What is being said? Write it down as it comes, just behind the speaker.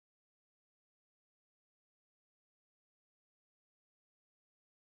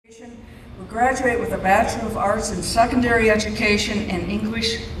Will graduate with a Bachelor of Arts in Secondary Education and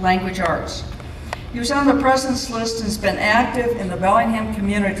English Language Arts. He was on the President's List and has been active in the Bellingham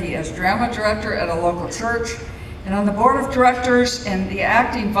community as drama director at a local church and on the board of directors and the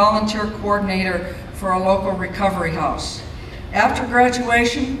acting volunteer coordinator for a local recovery house. After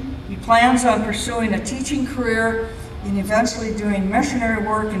graduation, he plans on pursuing a teaching career and eventually doing missionary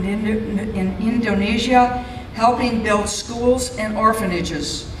work in Indonesia, helping build schools and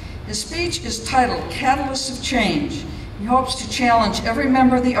orphanages. His speech is titled Catalysts of Change. He hopes to challenge every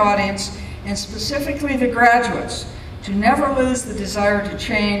member of the audience, and specifically the graduates, to never lose the desire to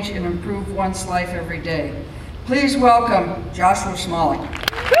change and improve one's life every day. Please welcome Joshua Smalley.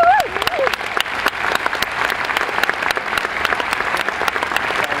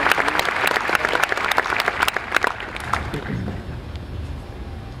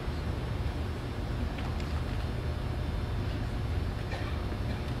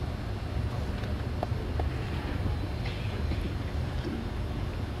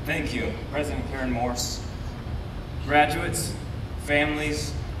 Thank you, President Karen Morse, graduates,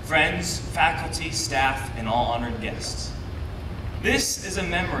 families, friends, faculty, staff, and all honored guests. This is a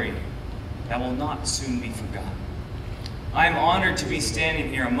memory that will not soon be forgotten. I am honored to be standing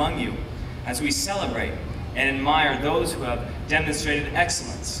here among you as we celebrate and admire those who have demonstrated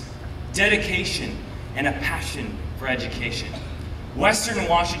excellence, dedication, and a passion for education. Western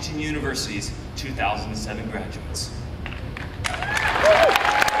Washington University's 2007 graduates.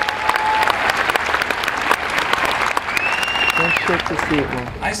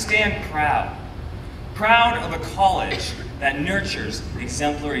 I stand proud of a college that nurtures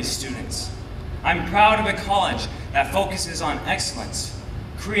exemplary students. I'm proud of a college that focuses on excellence,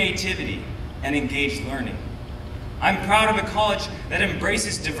 creativity, and engaged learning. I'm proud of a college that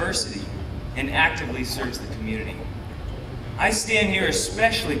embraces diversity and actively serves the community. I stand here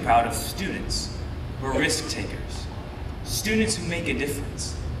especially proud of students who are risk takers, students who make a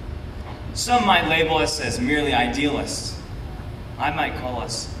difference. Some might label us as merely idealists. I might call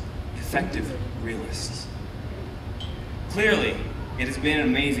us effective realists. Clearly, it has been an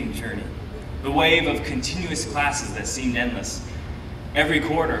amazing journey. The wave of continuous classes that seemed endless. Every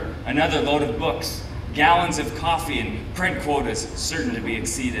quarter, another load of books, gallons of coffee, and print quotas certain to be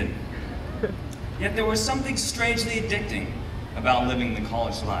exceeded. Yet there was something strangely addicting about living the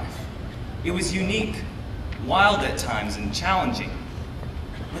college life. It was unique, wild at times, and challenging,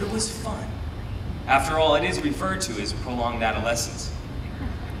 but it was fun. After all, it is referred to as prolonged adolescence.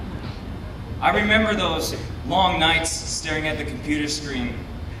 I remember those long nights staring at the computer screen,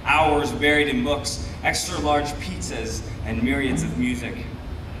 hours buried in books, extra large pizzas, and myriads of music.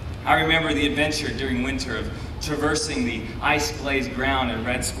 I remember the adventure during winter of traversing the ice-glazed ground in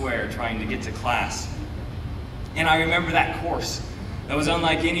Red Square trying to get to class. And I remember that course that was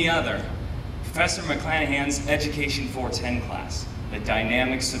unlike any other, Professor McClanahan's Education 410 class, The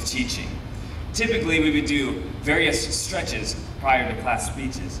Dynamics of Teaching. Typically, we would do various stretches prior to class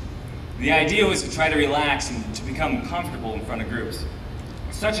speeches. The idea was to try to relax and to become comfortable in front of groups.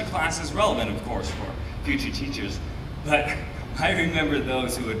 Such a class is relevant, of course, for future teachers, but I remember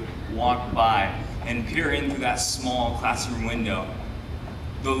those who would walk by and peer in through that small classroom window.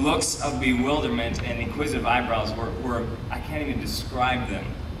 The looks of bewilderment and inquisitive eyebrows were I can't even describe them.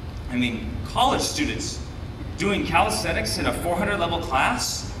 I mean, college students doing calisthenics in a 400-level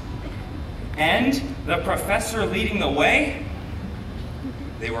class? And the professor leading the way?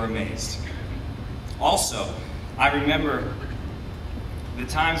 They were amazed. Also, I remember the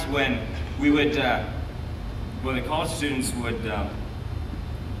times when we would, when the college students would,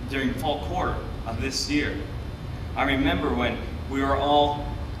 during fall quarter of this year, I remember when we were all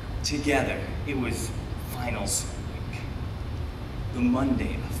together. It was finals week, the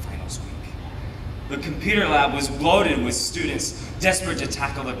Monday of finals week. The computer lab was bloated with students desperate to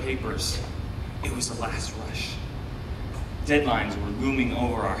tackle their papers. It was the last rush. Deadlines were looming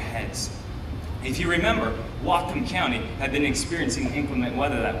over our heads. If you remember, Whatcom County had been experiencing inclement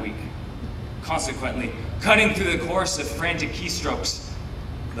weather that week. Consequently, cutting through the chorus of frantic keystrokes,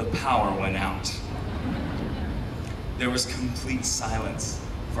 the power went out. There was complete silence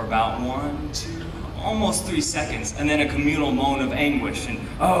for about 1, 2, almost 3 seconds, and then a communal moan of anguish and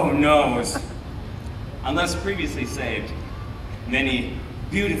oh no's. Unless previously saved, many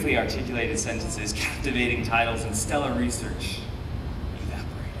beautifully articulated sentences, captivating titles, and stellar research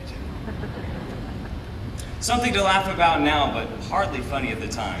evaporated. Something to laugh about now, but hardly funny at the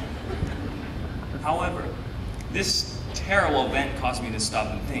time. However, this terrible event caused me to stop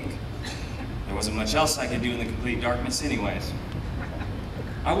and think. There wasn't much else I could do in the complete darkness anyways.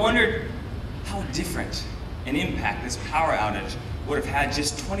 I wondered how different an impact this power outage would have had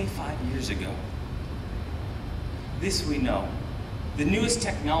just 25 years ago. This we know. The newest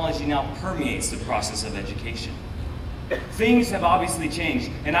technology now permeates the process of education. Things have obviously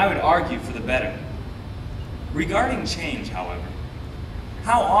changed, and I would argue for the better. Regarding change, however,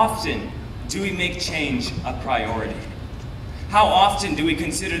 how often do we make change a priority? How often do we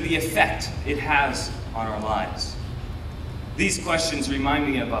consider the effect it has on our lives? These questions remind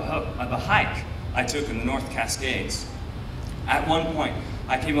me of a hike I took in the North Cascades. At one point,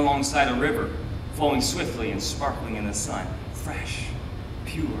 I came alongside a river flowing swiftly and sparkling in the sun, fresh,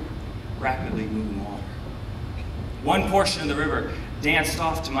 pure, rapidly moving water. One portion of the river danced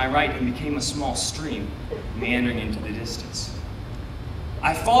off to my right and became a small stream, meandering into the distance.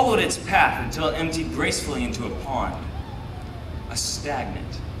 I followed its path until it emptied gracefully into a pond, a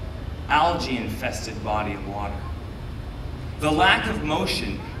stagnant, algae-infested body of water. The lack of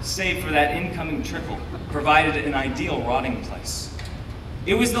motion, save for that incoming trickle, provided an ideal rotting place.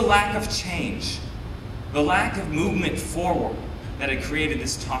 It was the lack of change, the lack of movement forward, that had created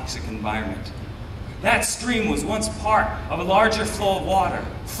this toxic environment. That stream was once part of a larger flow of water,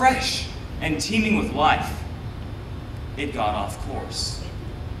 fresh and teeming with life. It got off course.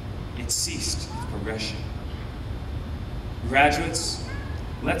 It ceased its progression. Graduates,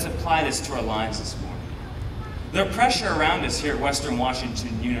 let's apply this to our lives this morning. The pressure around us here at Western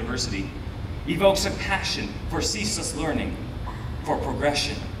Washington University evokes a passion for ceaseless learning, for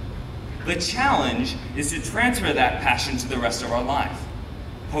progression. The challenge is to transfer that passion to the rest of our life,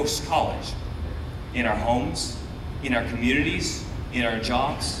 post-college, in our homes, in our communities, in our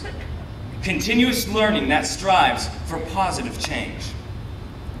jobs. Continuous learning that strives for positive change.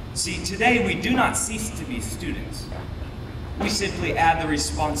 See, today we do not cease to be students. We simply add the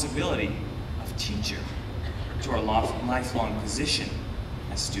responsibility of teacher to our lifelong position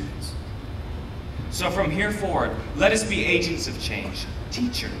as students. So from here forward, let us be agents of change,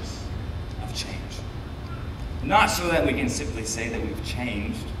 teachers of change. Not so that we can simply say that we've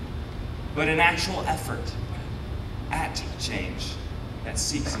changed, but an actual effort at change that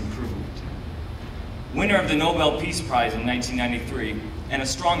seeks improvement. Winner of the Nobel Peace Prize in 1993 and a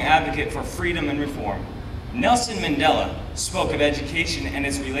strong advocate for freedom and reform, Nelson Mandela spoke of education and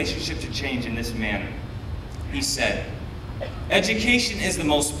its relationship to change in this manner. He said, "Education is the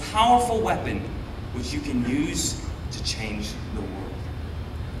most powerful weapon which you can use to change the world."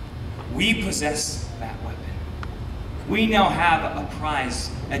 We possess that weapon. We now have a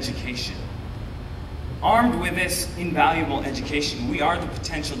prized education. Armed with this invaluable education, we are the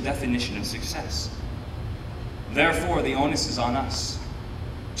potential definition of success. Therefore, the onus is on us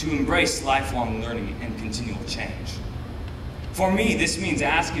to embrace lifelong learning and continual change. For me, this means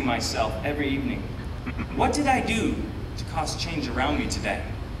asking myself every evening, what did I do to cause change around me today?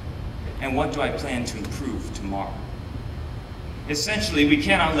 And what do I plan to improve tomorrow? Essentially, we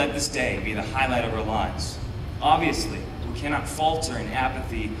cannot let this day be the highlight of our lives. Obviously, we cannot falter in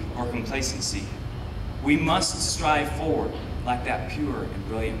apathy or complacency. We must strive forward like that pure and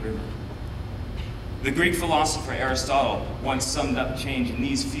brilliant river. The Greek philosopher Aristotle once summed up change in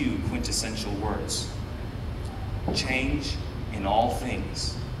these few quintessential words. Change in all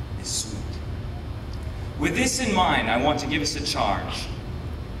things is sweet. With this in mind, I want to give us a charge.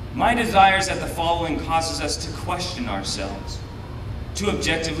 My desire is that the following causes us to question ourselves, to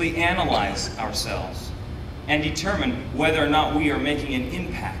objectively analyze ourselves, and determine whether or not we are making an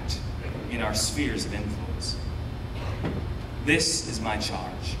impact in our spheres of influence. This is my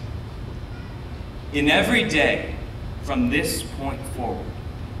charge. In every day, from this point forward,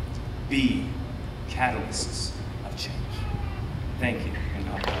 be catalysts of change. Thank you, and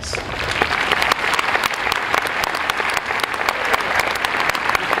God bless.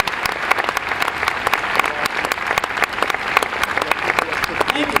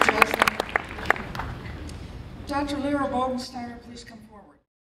 Thank you, Joseph. Dr. Lyra Bodensteiner, please come forward.